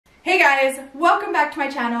Hey guys, welcome back to my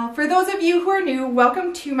channel. For those of you who are new,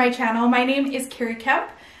 welcome to my channel. My name is Kari Kemp.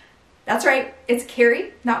 That's right, it's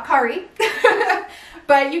Kari, not Kari.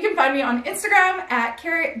 But you can find me on Instagram at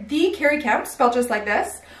the Kari Kemp, spelled just like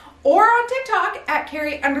this, or on TikTok at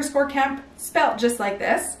Kari_Kemp, spelled just like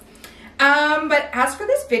this. But as for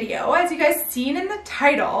this video, as you guys seen in the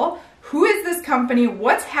title, who is this company?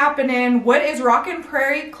 What's happening? What is Rockin'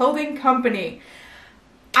 Prairie Clothing Company?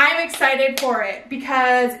 I'm excited for it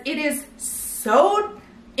because it is so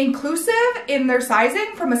inclusive in their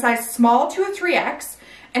sizing, from a size small to a 3X.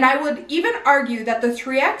 And I would even argue that the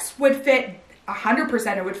 3X would fit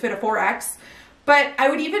 100%, it would fit a 4X. But I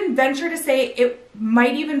would even venture to say it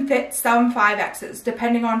might even fit some 5Xs,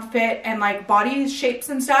 depending on fit and like body shapes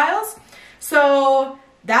and styles. So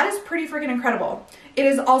that is pretty freaking incredible. It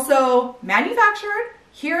is also manufactured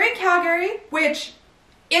here in Calgary, which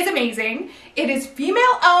is amazing. It is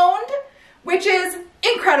female owned, which is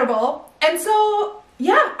incredible. And so,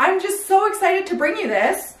 yeah, I'm just so excited to bring you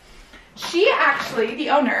this. She actually, the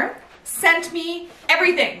owner, sent me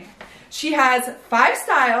everything. She has 5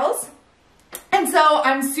 styles. And so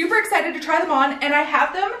I'm super excited to try them on, and I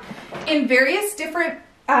have them in various different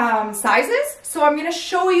sizes. So I'm gonna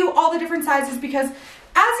show you all the different sizes because, as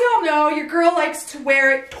y'all know, your girl likes to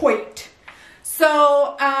wear it tight.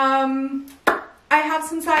 So I have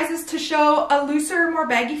some sizes to show a looser, more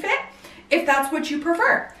baggy fit, if that's what you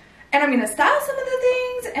prefer. And I'm gonna style some of the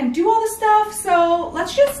things and do all the stuff. So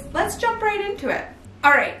let's jump right into it.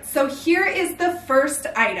 All right, so here is the first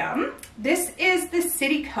item. This is the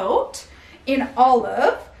city coat in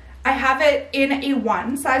olive. I have it in a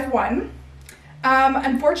 1, size 1.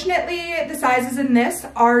 Unfortunately, the sizes in this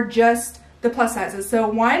are just the plus sizes. So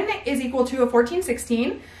 1 is equal to a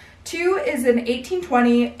 14-16, 2 is an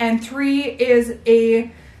 18-20, and 3 is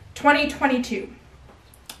a 20-22.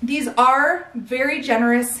 These are very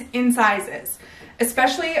generous in sizes,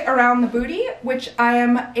 especially around the booty, which I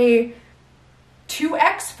am a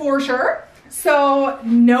 2X for sure. So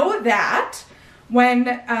know that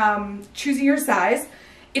when choosing your size.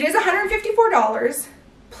 It is $154.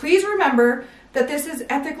 Please remember that this is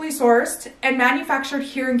ethically sourced and manufactured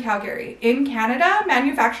here in Calgary. In Canada,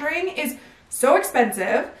 manufacturing is so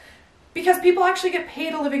expensive because people actually get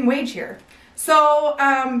paid a living wage here. So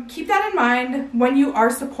keep that in mind when you are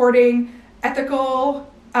supporting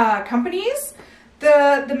ethical companies.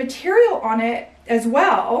 The material on it as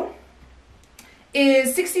well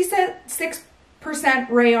is 66%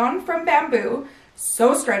 rayon from bamboo,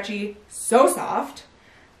 so stretchy, so soft,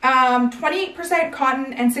 28%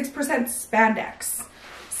 cotton and 6% spandex.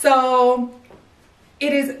 So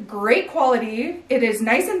it is great quality. It is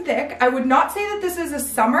nice and thick. I would not say that this is a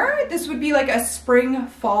summer. This would be like a spring,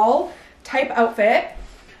 fall type outfit.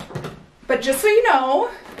 But just so you know,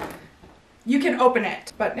 you can open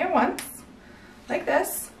it. Button it once, like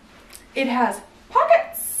this. It has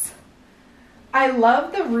pockets. I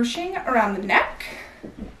love the ruching around the neck.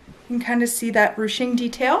 You can kind of see that ruching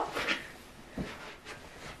detail.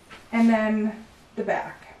 And then the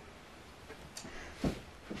back.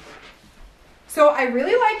 So I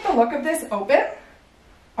really like the look of this open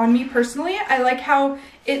on me personally. I like how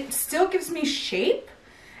it still gives me shape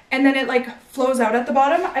and then it like flows out at the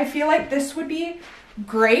bottom. I feel like this would be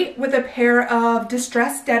great with a pair of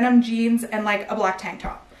distressed denim jeans and like a black tank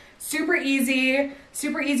top. Super easy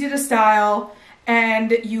to style,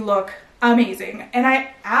 and you look amazing. And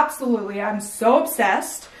I'm so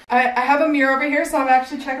obsessed. I have a mirror over here, so I'm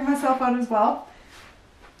actually checking myself out as well.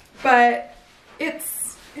 But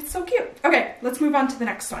it's so cute. Okay, let's move on to the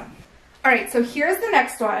next one. All right, so here's the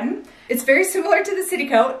next one. It's very similar to the city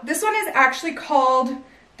coat. This one is actually called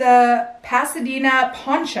the Pasadena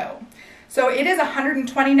Poncho. So it is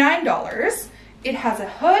 $129. It has a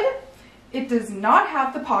hood. It does not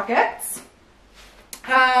have the pockets.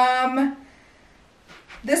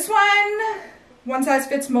 This one size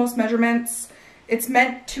fits most measurements. It's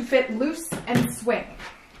meant to fit loose and swing.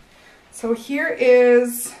 So here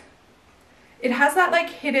is, it has that like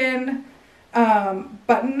hidden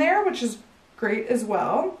button there, which is great as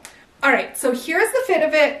well. All right, so here's the fit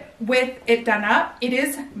of it with it done up. It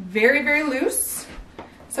is very, very loose,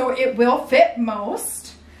 so it will fit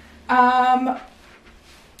most.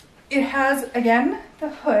 It has, again, the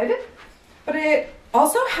hood, but it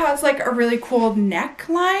also has like a really cool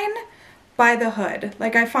neckline by the hood.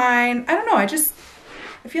 Like I don't know, I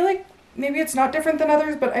feel like maybe it's not different than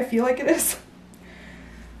others, but I feel like it is.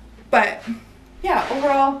 But yeah,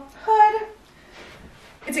 overall hood.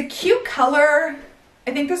 It's a cute color.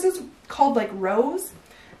 I think this is called like rose,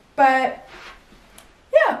 but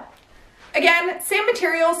yeah, Again, same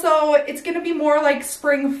material, so it's gonna be more like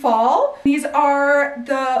spring fall. These are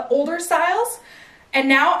the older styles. And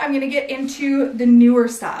now I'm gonna get into the newer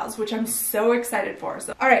styles, which I'm so excited for.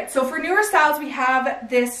 So, all right, so for newer styles, we have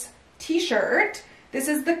this t-shirt. This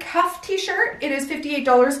is the cuff t-shirt. It is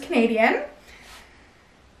 $58 Canadian.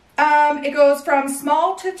 It goes from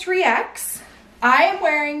small to 3X. I am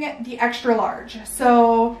wearing the extra large.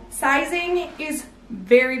 So sizing is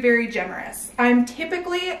very, very generous. I'm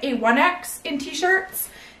typically a 1X in t-shirts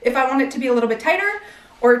if I want it to be a little bit tighter,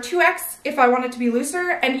 or 2X if I want it to be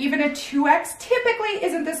looser, and even a 2X typically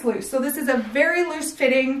isn't this loose. So this is a very loose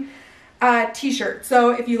fitting t-shirt.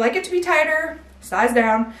 So if you like it to be tighter, size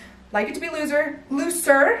down. Like it to be looser,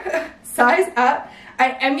 size up.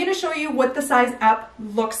 I am gonna show you what the size up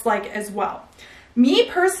looks like as well. Me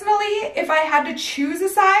personally, if I had to choose a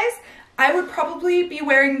size, I would probably be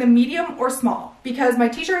wearing the medium or small, because my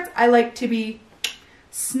t-shirts, I like to be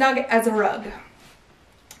snug as a rug.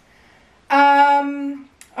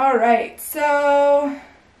 All right, so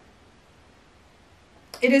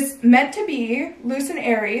it is meant to be loose and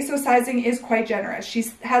airy, so sizing is quite generous. She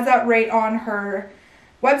has that right on her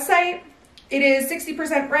website. It is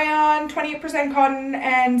 60% rayon, 28% cotton,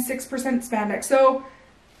 and 6% spandex. So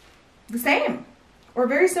the same or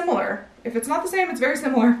very similar. If it's not the same, it's very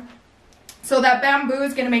similar. So that bamboo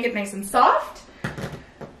is gonna make it nice and soft,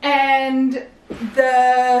 and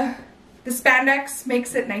the spandex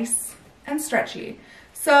makes it nice and stretchy.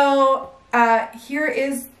 So here it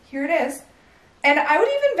is. And I would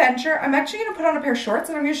even venture, I'm actually gonna put on a pair of shorts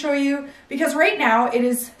and I'm gonna show you, because right now it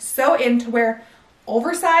is so in to wear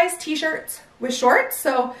oversized t-shirts with shorts.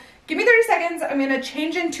 So give me 30 seconds. I'm gonna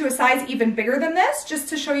change into a size even bigger than this just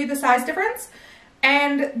to show you the size difference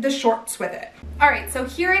and the shorts with it. All right, so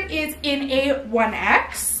here it is in a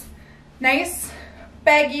 1X. Nice,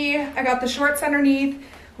 baggy. I got the shorts underneath.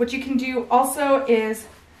 What you can do also is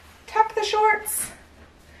tuck the shorts,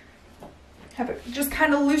 have it just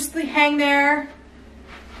kind of loosely hang there.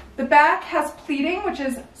 The back has pleating, which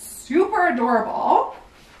is super adorable.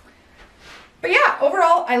 But yeah,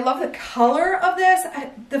 overall, I love the color of this.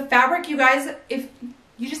 The fabric, you guys, if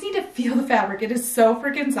you just need to feel the fabric, it is so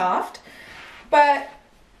freaking soft. But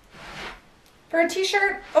for a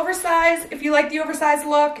t-shirt, oversized, if you like the oversized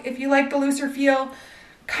look, if you like the looser feel,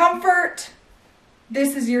 comfort,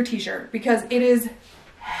 this is your t-shirt, because it is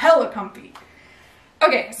hella comfy.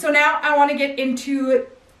 Okay, so now I want to get into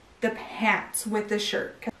the pants with this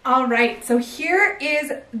shirt. All right, so here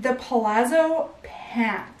is the palazzo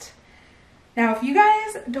pant. Now, if you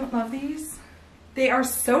guys don't love these, they are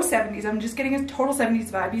so 70s. I'm just getting a total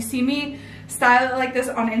 70s vibe. You see me style it like this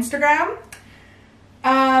on Instagram.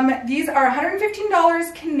 These are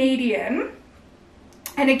 $115 Canadian.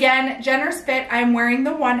 And again, generous fit. I'm wearing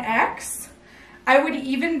the 1X. I would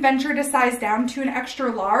even venture to size down to an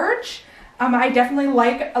extra large. I definitely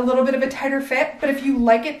like a little bit of a tighter fit, but if you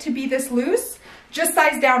like it to be this loose, just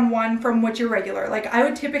size down one from what you're regular. Like I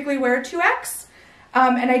would typically wear a 2X.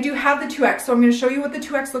 And I do have the 2X, so I'm going to show you what the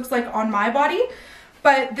 2X looks like on my body.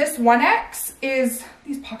 But this 1X is,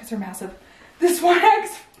 these pockets are massive. This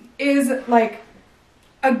 1X is like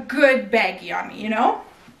a good baggy on me, you know?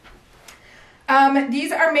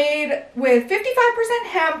 These are made with 55%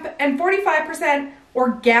 hemp and 45%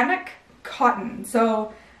 organic cotton.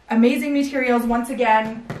 So amazing materials once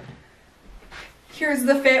again. Here's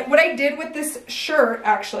the fit. What I did with this shirt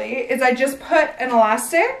actually is I just put an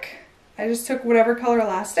elastic. I just took whatever color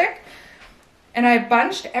elastic and I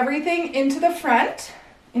bunched everything into the front,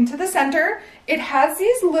 into the center. It has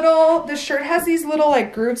these little, the shirt has these little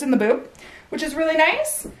like grooves in the boob, which is really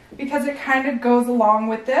nice because it kind of goes along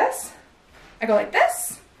with this. I go like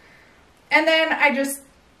this and then I just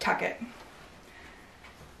tuck it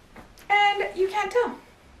and you can't tell.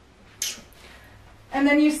 And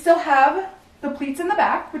then you still have the pleats in the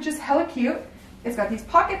back, which is hella cute. It's got these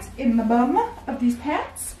pockets in the bum of these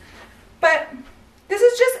pants. But this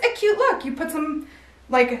is just a cute look. You put some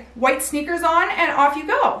like white sneakers on and off you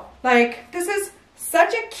go. Like this is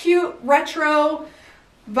such a cute retro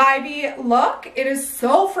vibey look. It is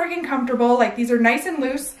so freaking comfortable. Like these are nice and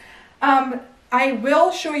loose. I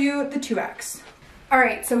will show you the 2X. All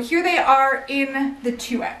right, so here they are in the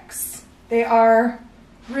 2X. They are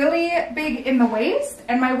really big in the waist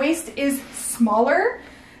and my waist is smaller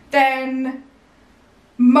than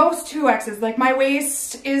most 2X's. Like my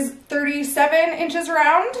waist is 37 inches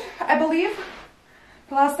around, I believe,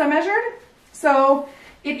 the last I measured. So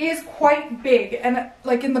it is quite big and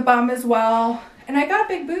like in the bum as well. And I got a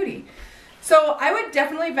big booty. So I would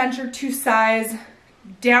definitely venture to size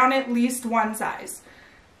down at least one size.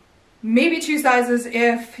 Maybe two sizes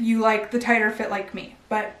if you like the tighter fit like me.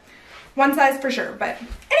 But one size for sure. But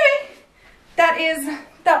anyway, that is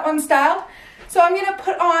that one style. So I'm gonna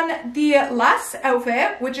put on the last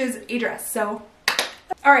outfit, which is a dress. So,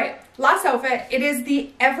 all right, last outfit. It is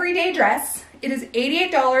the everyday dress. It is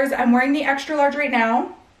 $88. I'm wearing the extra large right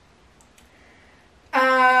now.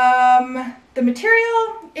 The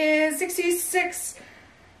material is 66%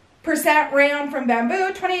 rayon from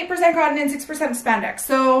bamboo, 28% cotton, and 6% spandex.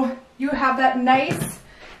 So you have that nice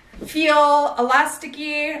feel,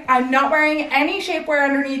 elasticy. I'm not wearing any shapewear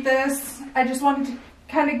underneath this. I just wanted to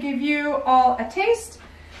kind of give you all a taste.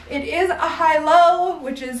 It is a high-low,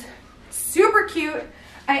 which is super cute.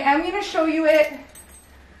 I am going to show you it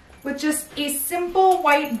with just a simple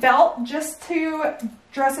white belt just to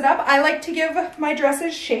dress it up. I like to give my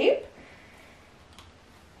dresses shape.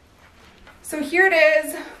 So here it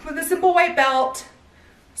is with a simple white belt.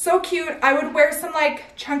 So cute. I would wear some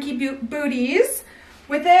like chunky booties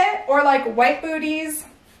with it, or like white booties.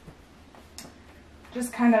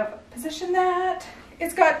 Just kind of position that.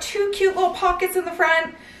 It's got two cute little pockets in the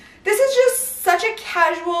front. This is just such a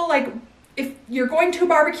casual, like if you're going to a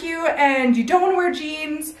barbecue and you don't want to wear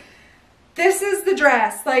jeans, this is the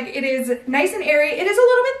dress. Like, it is nice and airy. It is a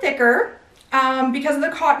little bit thicker because of the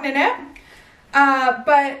cotton in it.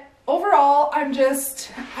 But overall, I don't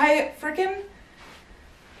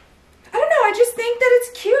know, I just think that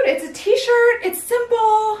it's cute. It's a t-shirt, it's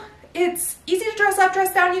simple, it's easy to dress up,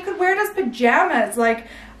 dress down. You could wear it as pajamas. Like,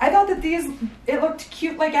 I thought that it looked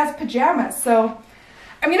cute like as pajamas. So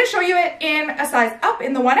I'm gonna show you it in a size up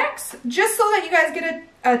in the 1X, just so that you guys get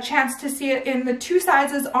a chance to see it in the 2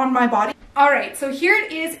 sizes on my body. All right, so here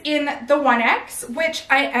it is in the 1X, which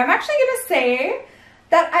I am actually gonna say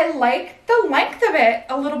that I like the length of it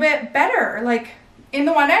a little bit better. Like in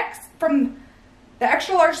the 1X, from the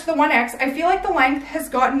extra large to the 1X, I feel like the length has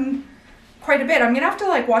gotten quite a bit. I'm gonna have to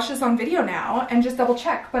like watch this on video now and just double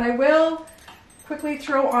check, but I will quickly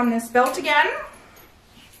throw on this belt again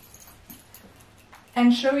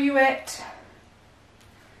and show you it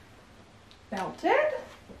belted.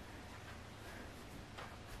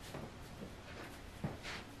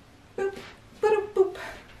 Boop, boop, boop.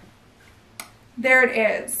 There it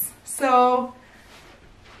is. So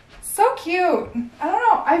cute. I don't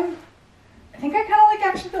know. I think I kind of like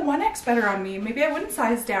actually the 1X better on me. Maybe I wouldn't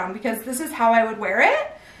size down because this is how I would wear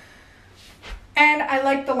it. And I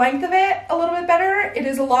like the length of it a little bit better. It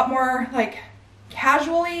is a lot more like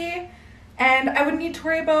casually, and I wouldn't need to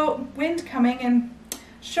worry about wind coming and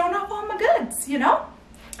showing off all my goods, you know?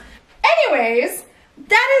 Anyways,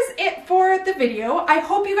 that is it for the video. I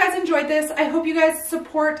hope you guys enjoyed this. I hope you guys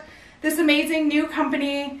support this amazing new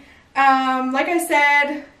company. Like I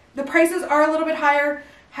said, the prices are a little bit higher.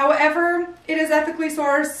 However, it is ethically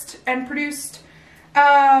sourced and produced,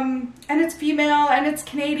 and it's female and it's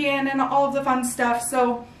Canadian and all of the fun stuff.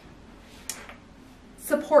 So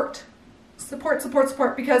support,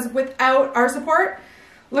 because without our support,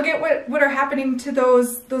 look at what are happening to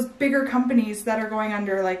those bigger companies that are going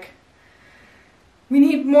under. Like, we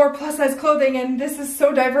need more plus size clothing, and this is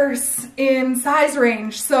so diverse in size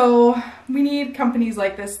range. So we need companies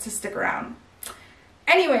like this to stick around.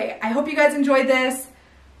 Anyway, I hope you guys enjoyed this.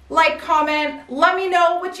 Like, comment, let me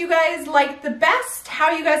know what you guys like the best,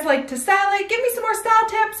 how you guys like to style it. Give me some more style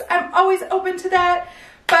tips. I'm always open to that.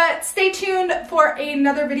 But stay tuned for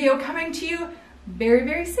another video coming to you very,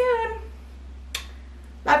 very soon.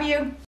 Love you.